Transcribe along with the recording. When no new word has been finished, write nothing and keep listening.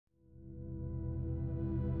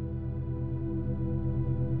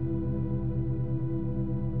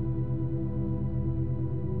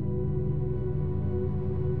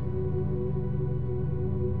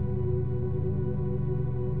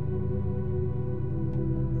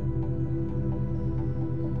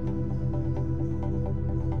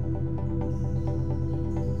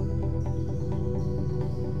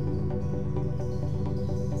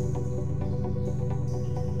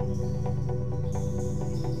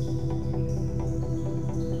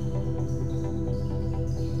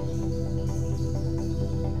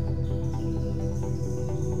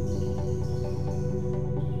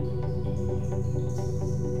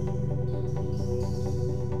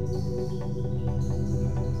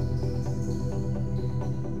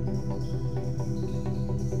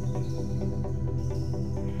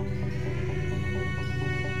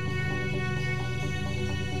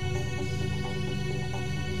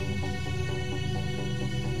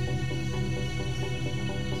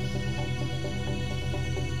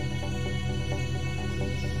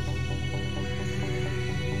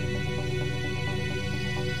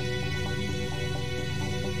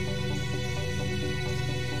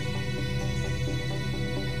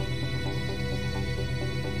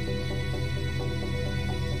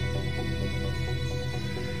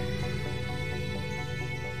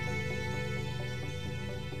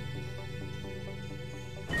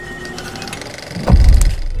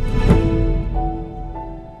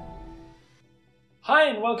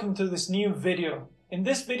and welcome to this new video. In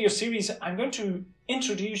this video series, I'm going to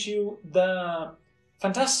introduce you the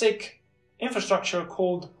fantastic infrastructure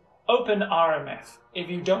called Open-RMF.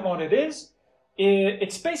 If you don't know what it is,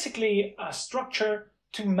 it's basically a structure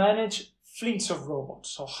to manage fleets of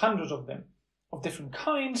robots, so hundreds of them, of different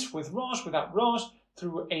kinds, with ROS, without ROS,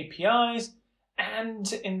 through APIs,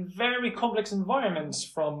 and in very complex environments,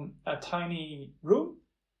 from a tiny room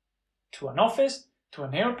to an office, to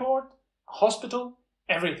an airport, a hospital,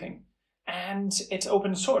 everything. And it's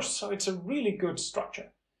open source, so it's a really good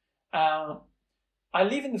structure. I'll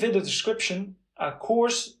leave in the video description a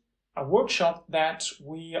course, a workshop that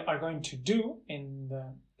we are going to do in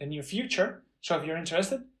the near future. So if you're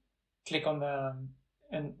interested, click on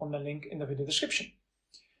the link in the video description.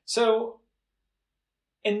 So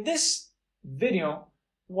in this video,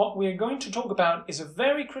 what we're going to talk about is a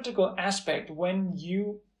very critical aspect when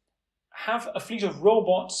you have a fleet of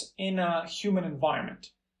robots in a human environment,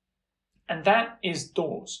 and that is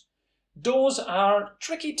doors. Doors are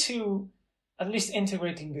tricky to at least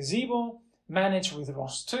integrate in Gazebo, manage with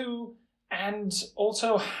ROS 2, and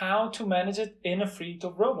also how to manage it in a fleet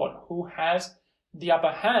of robot. Who has the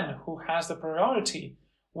upper hand? Who has the priority?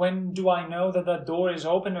 When do I know that the door is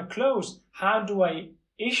open or closed? How do I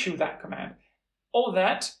issue that command? All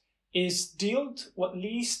that is dealt, or at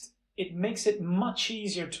least it makes it much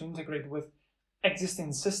easier to integrate with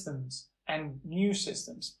existing systems and new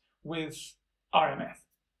systems with RMF.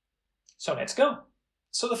 So let's go.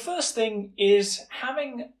 So the first thing is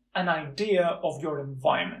having an idea of your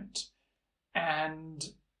environment. And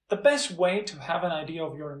the best way to have an idea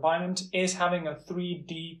of your environment is having a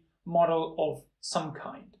 3D model of some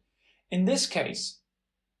kind. In this case,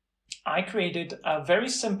 I created a very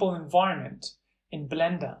simple environment in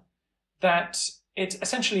Blender that it's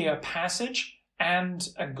essentially a passage and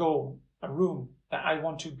a goal, a room that I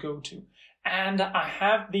want to go to. And I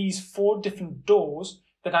have these 4 different doors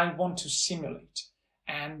that I want to simulate.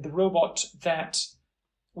 And the robot that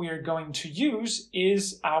we are going to use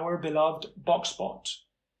is our beloved BoxBot.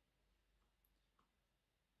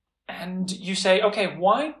 And you say, okay,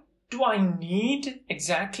 why do I need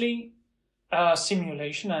exactly a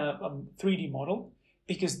simulation, a 3D model?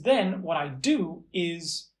 Because then what I do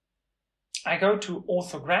is I go to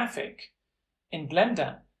orthographic in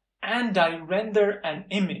Blender and I render an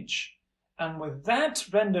image. And with that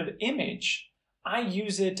rendered image, I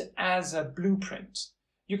use it as a blueprint.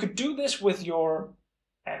 You could do this with your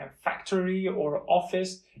factory or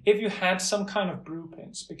office if you had some kind of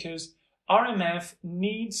blueprints, because RMF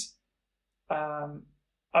needs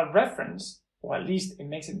a reference, or at least it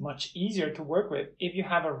makes it much easier to work with if you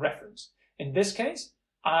have a reference. In this case,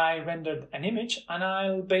 I rendered an image and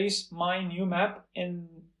I'll base my new map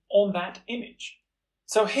on that image.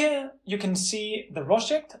 So here you can see the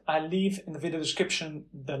Rosject. I'll leave in the video description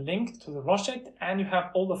the link to the Rosject, and you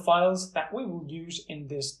have all the files that we will use in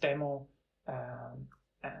this demo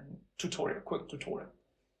and tutorial, quick tutorial.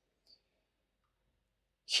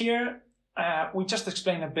 Here we just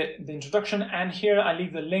explained a bit the introduction, and here I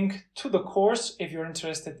leave the link to the course if you're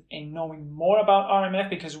interested in knowing more about RMF,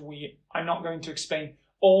 because I'm not going to explain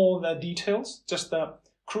all the details, just the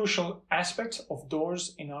crucial aspects of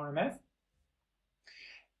doors in RMF.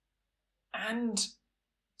 And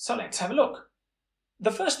so let's have a look.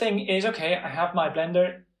 The first thing is, okay, I have my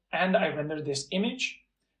Blender and I render this image.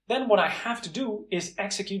 Then what I have to do is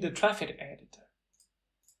execute the traffic editor.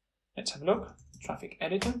 Let's have a look, traffic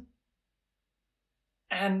editor.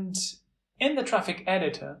 And in the traffic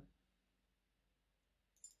editor,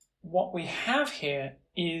 what we have here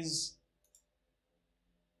is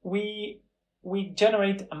we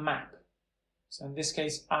generate a map. So in this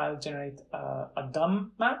case, I'll generate a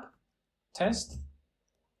dumb map test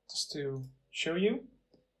just to show you.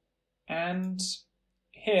 And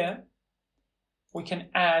here we can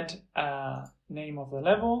add a name of the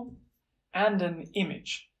level and an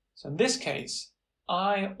image. So in this case,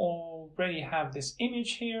 I already have this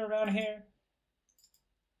image here, around here.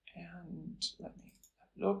 And let me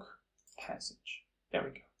look, passage. There we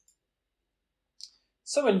go.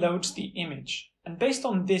 So it loads the image. And based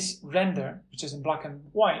on this render, which is in black and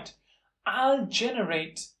white, I'll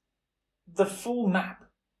generate the full map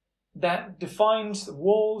that defines the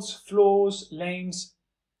walls, floors, lanes.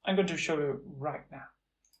 I'm going to show you right now.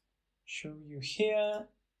 Show you here,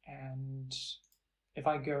 and if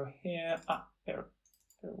I go here, there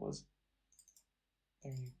it was.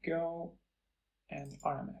 There you go, and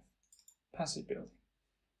RMF, passage building.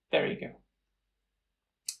 There you go.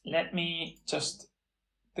 Let me just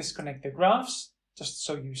disconnect the graphs, just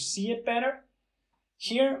so you see it better.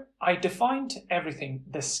 Here, I defined everything.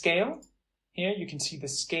 The scale, here you can see the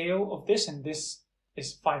scale of this in this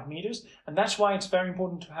is 5 meters, and that's why it's very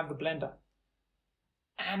important to have the blender.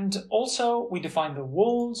 And also we define the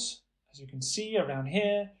walls, as you can see around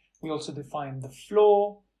here. We also define the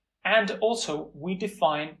floor, and also we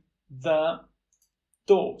define the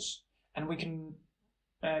doors. And we can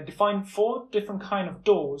define 4 different kind of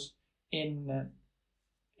doors in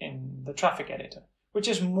the traffic editor, which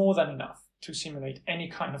is more than enough to simulate any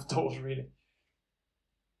kind of doors, really.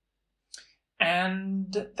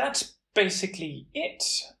 And that's basically it.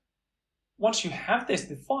 Once you have this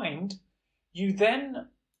defined, you then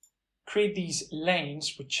create these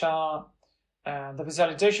lanes, which are, the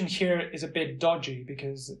visualization here is a bit dodgy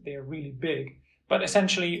because they're really big, but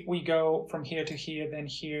essentially we go from here to here, then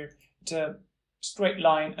here. It's a straight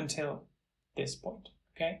line until this point,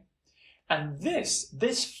 okay? And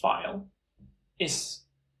this file is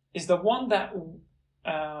the one that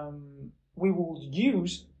we will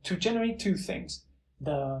use to generate 2 things.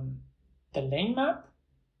 The lane map,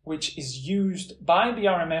 which is used by the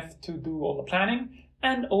RMF to do all the planning,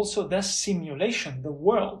 and also the simulation, the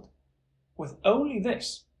world, with only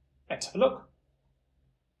this. Let's have a look.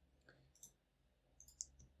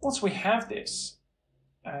 Once we have this,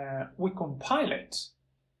 we compile it,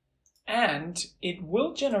 and it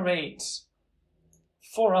will generate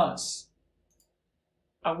for us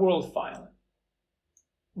a world file.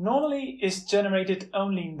 Normally it's generated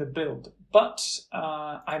only in the build, but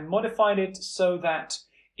I modified it so that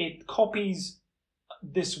it copies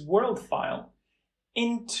this world file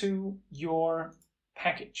into your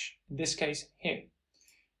package, in this case here.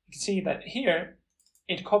 You can see that here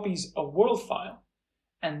it copies a world file,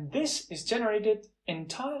 and this is generated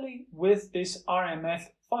entirely with this RMF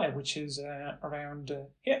file, which is around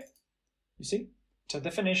here. You see, it's a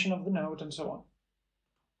definition of the node and so on.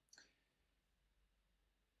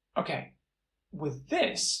 Okay, with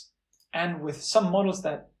this, and with some models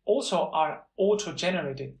that also are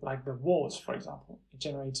auto-generated, like the walls, for example, it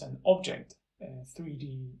generates an object, a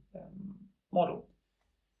 3D model.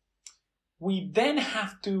 We then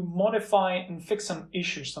have to modify and fix some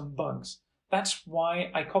issues, some bugs. That's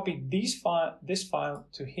why I copied this file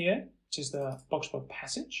to here, which is the boxplot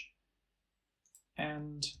passage.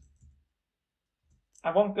 And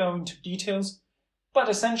I won't go into details, but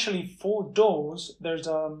essentially for doors, there's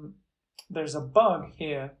a bug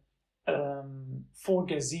here for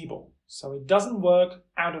Gazebo. So it doesn't work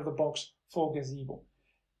out of the box for Gazebo.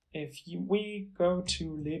 If we go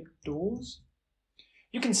to lib doors,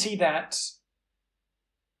 you can see that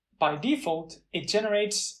by default, it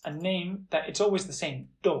generates a name that it's always the same,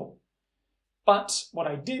 door. But what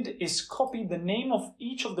I did is copy the name of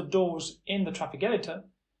each of the doors in the traffic editor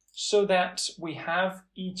so that we have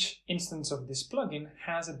each instance of this plugin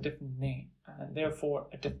has a different name and therefore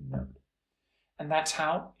a different node. And that's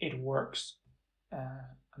how it works and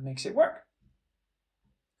makes it work.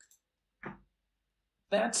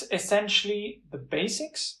 That's essentially the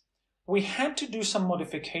basics. We had to do some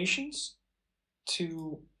modifications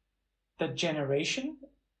to the generation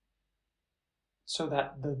so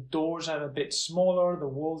that the doors are a bit smaller, the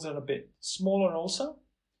walls are a bit smaller also.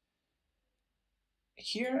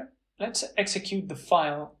 Here, let's execute the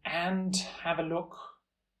file and have a look.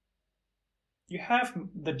 You have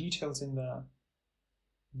the details in the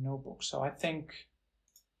notebook, so I think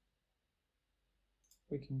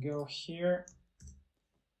we can go here.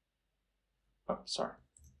 Oh, sorry.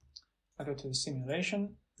 I go to the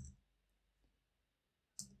simulation.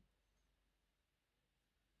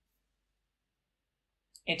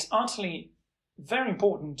 It's actually very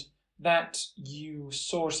important that you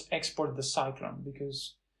source export the cyclone,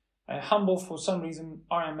 because Humble, for some reason,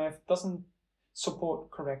 RMF doesn't support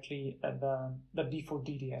correctly the default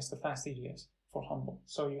DDS, the fast DDS for Humble.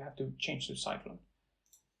 So you have to change to cyclone.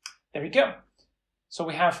 There we go. So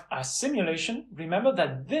we have a simulation. Remember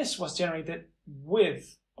that this was generated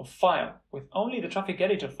with a file, with only the traffic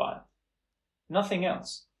editor file, nothing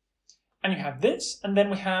else. And you have this, and then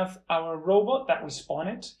we have our robot that we spawn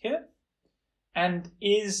it here, and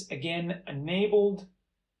is again enabled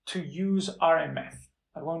to use RMF.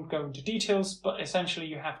 I won't go into details, but essentially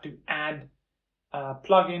you have to add a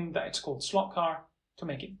plugin that it's called Slot Car to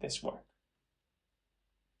make this work.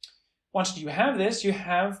 Once you have this, you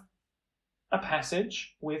have a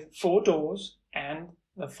passage with 4 doors and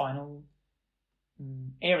the final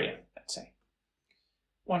area, let's say.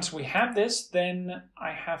 Once we have this, then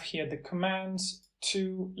I have here the commands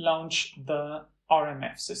to launch the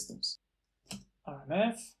RMF systems.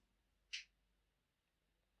 RMF.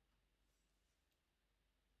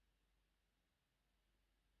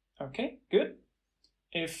 Okay, good.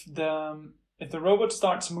 If the robot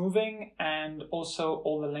starts moving and also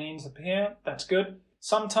all the lanes appear, that's good.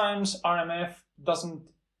 Sometimes RMF doesn't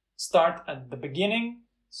start at the beginning,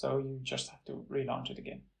 so you just have to relaunch it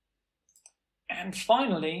again. And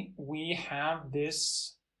finally, we have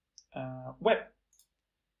this web,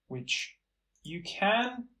 which you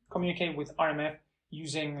can communicate with RMF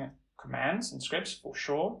using commands and scripts for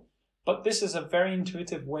sure, but this is a very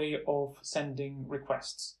intuitive way of sending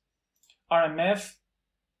requests. RMF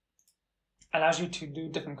allows you to do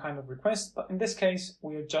different kind of requests, but in this case,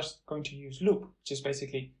 we are just going to use loop, which is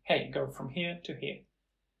basically, hey, go from here to here.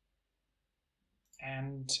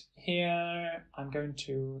 And here I'm going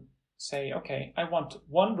to say, okay, I want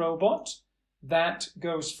one robot that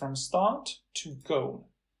goes from start to goal.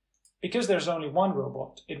 Because there's only one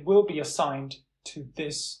robot, it will be assigned to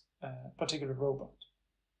this particular robot.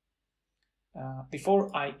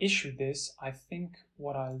 Before I issue this, I think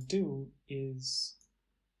what I'll do is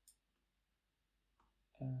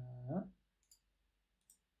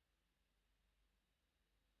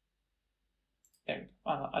there we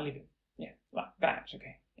go. I'll leave it. Yeah, like that.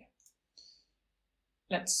 Okay. Yeah.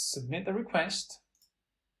 Let's submit the request.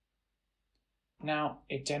 Now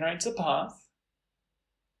it generates a path.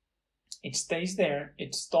 It stays there.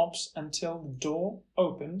 It stops until the door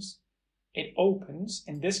opens. It opens.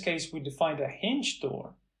 In this case, we defined a hinge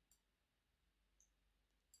door.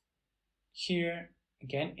 Here,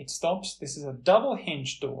 again, it stops. This is a double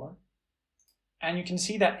hinge door. And you can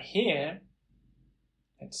see that here,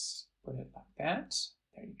 let's put it like that.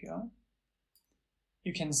 There you go.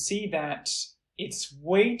 You can see that it's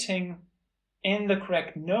waiting in the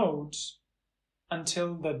correct nodes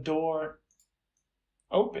until the door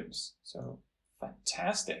opens. So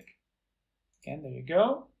fantastic. Again, there you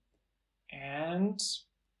go. And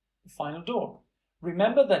the final door.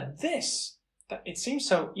 Remember that it seems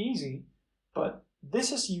so easy, but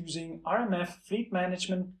this is using RMF fleet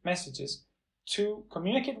management messages to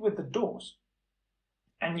communicate with the doors.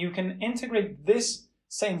 And you can integrate this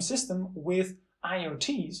same system with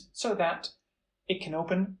IoTs so that it can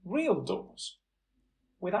open real doors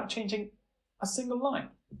without changing a single line.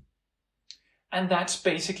 And that's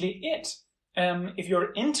basically it. If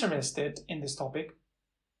you're interested in this topic,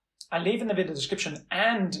 I'll leave in the video description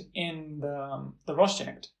and in the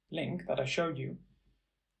Rosject link that I showed you,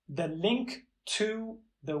 the link to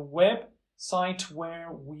the website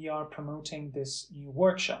where we are promoting this new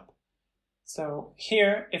workshop. So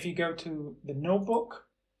here, if you go to the notebook,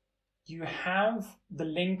 you have the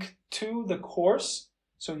link to the course,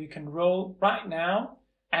 so you can enroll right now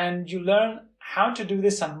and you learn how to do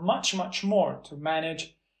this and much, much more to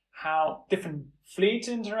manage how different fleets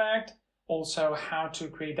interact, also how to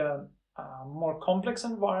create a more complex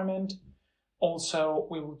environment. Also,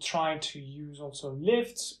 we will try to use also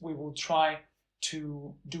lifts. We will try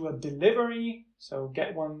to do a delivery, so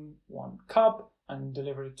get one cup and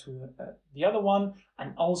deliver it to the other one,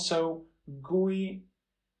 and also GUI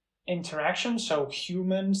interaction, so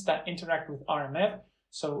humans that interact with RMF.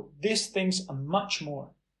 So these things and much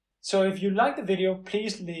more. So if you like the video,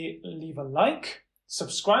 please leave a like,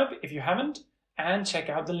 subscribe if you haven't, and check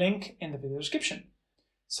out the link in the video description.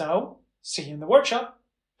 So, see you in the workshop.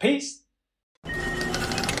 Peace!